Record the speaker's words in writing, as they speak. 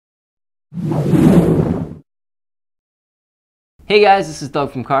Hey guys, this is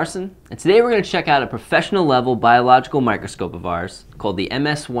Doug from Carson, and today we're going to check out a professional level biological microscope of ours called the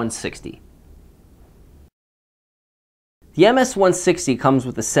MS-160. The MS-160 comes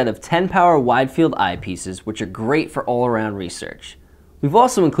with a set of 10-power wide-field eyepieces, which are great for all-around research. We've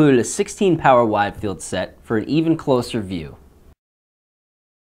also included a 16-power wide-field set for an even closer view.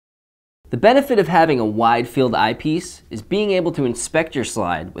 The benefit of having a wide-field eyepiece is being able to inspect your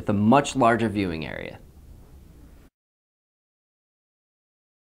slide with a much larger viewing area.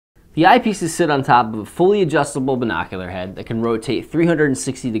 The eyepieces sit on top of a fully adjustable binocular head that can rotate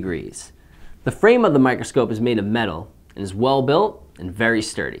 360 degrees. The frame of the microscope is made of metal and is well built and very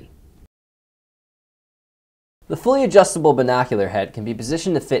sturdy. The fully adjustable binocular head can be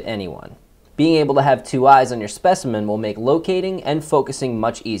positioned to fit anyone. Being able to have two eyes on your specimen will make locating and focusing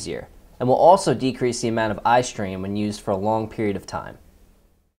much easier, and will also decrease the amount of eye strain when used for a long period of time.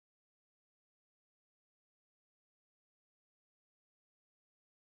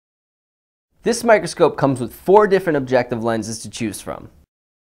 This microscope comes with 4 different objective lenses to choose from: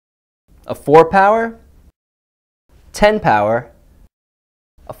 a 4-power, 10-power,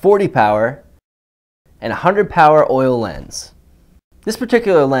 a 40-power, and a 100-power oil lens. This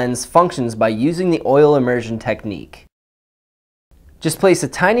particular lens functions by using the oil immersion technique. Just place a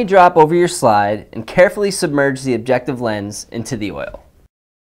tiny drop over your slide and carefully submerge the objective lens into the oil.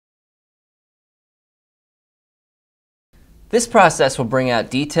 This process will bring out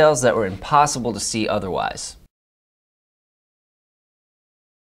details that were impossible to see otherwise.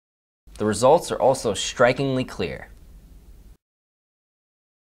 The results are also strikingly clear.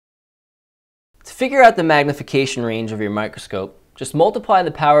 To figure out the magnification range of your microscope, just multiply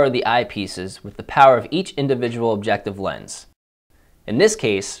the power of the eyepieces with the power of each individual objective lens. In this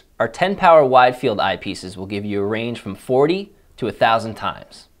case, our 10-power wide-field eyepieces will give you a range from 40 to 1,000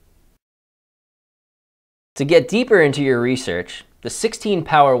 times. To get deeper into your research, the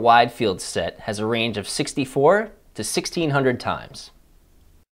 16-power wide-field set has a range of 64 to 1,600 times.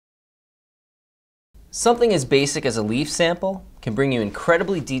 Something as basic as a leaf sample can bring you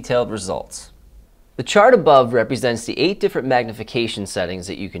incredibly detailed results. The chart above represents the 8 different magnification settings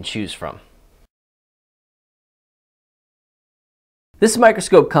that you can choose from. This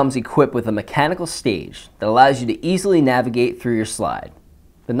microscope comes equipped with a mechanical stage that allows you to easily navigate through your slide.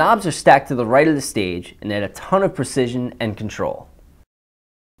 The knobs are stacked to the right of the stage and add a ton of precision and control.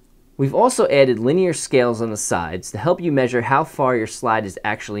 We've also added linear scales on the sides to help you measure how far your slide is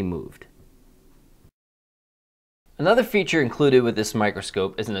actually moved. Another feature included with this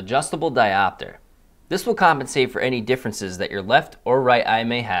microscope is an adjustable diopter. This will compensate for any differences that your left or right eye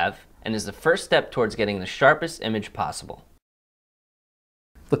may have, and is the first step towards getting the sharpest image possible.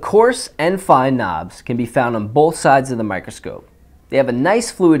 The coarse and fine knobs can be found on both sides of the microscope. They have a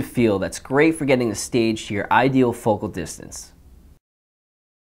nice fluid feel that's great for getting the stage to your ideal focal distance.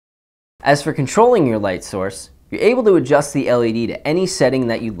 As for controlling your light source, you're able to adjust the LED to any setting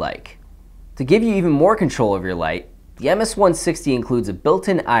that you'd like. To give you even more control of your light, the MS-160 includes a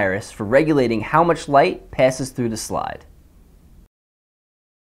built-in iris for regulating how much light passes through the slide.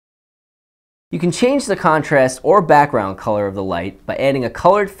 You can change the contrast or background color of the light by adding a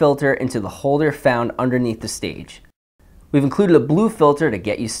colored filter into the holder found underneath the stage. We've included a blue filter to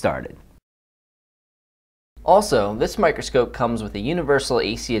get you started. Also, this microscope comes with a universal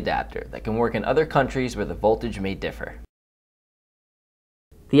AC adapter that can work in other countries where the voltage may differ.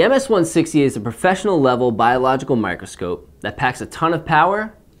 The MS-160 is a professional level biological microscope that packs a ton of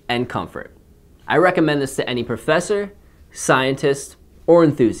power and comfort. I recommend this to any professor, scientist, or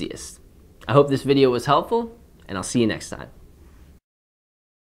enthusiast. I hope this video was helpful, and I'll see you next time.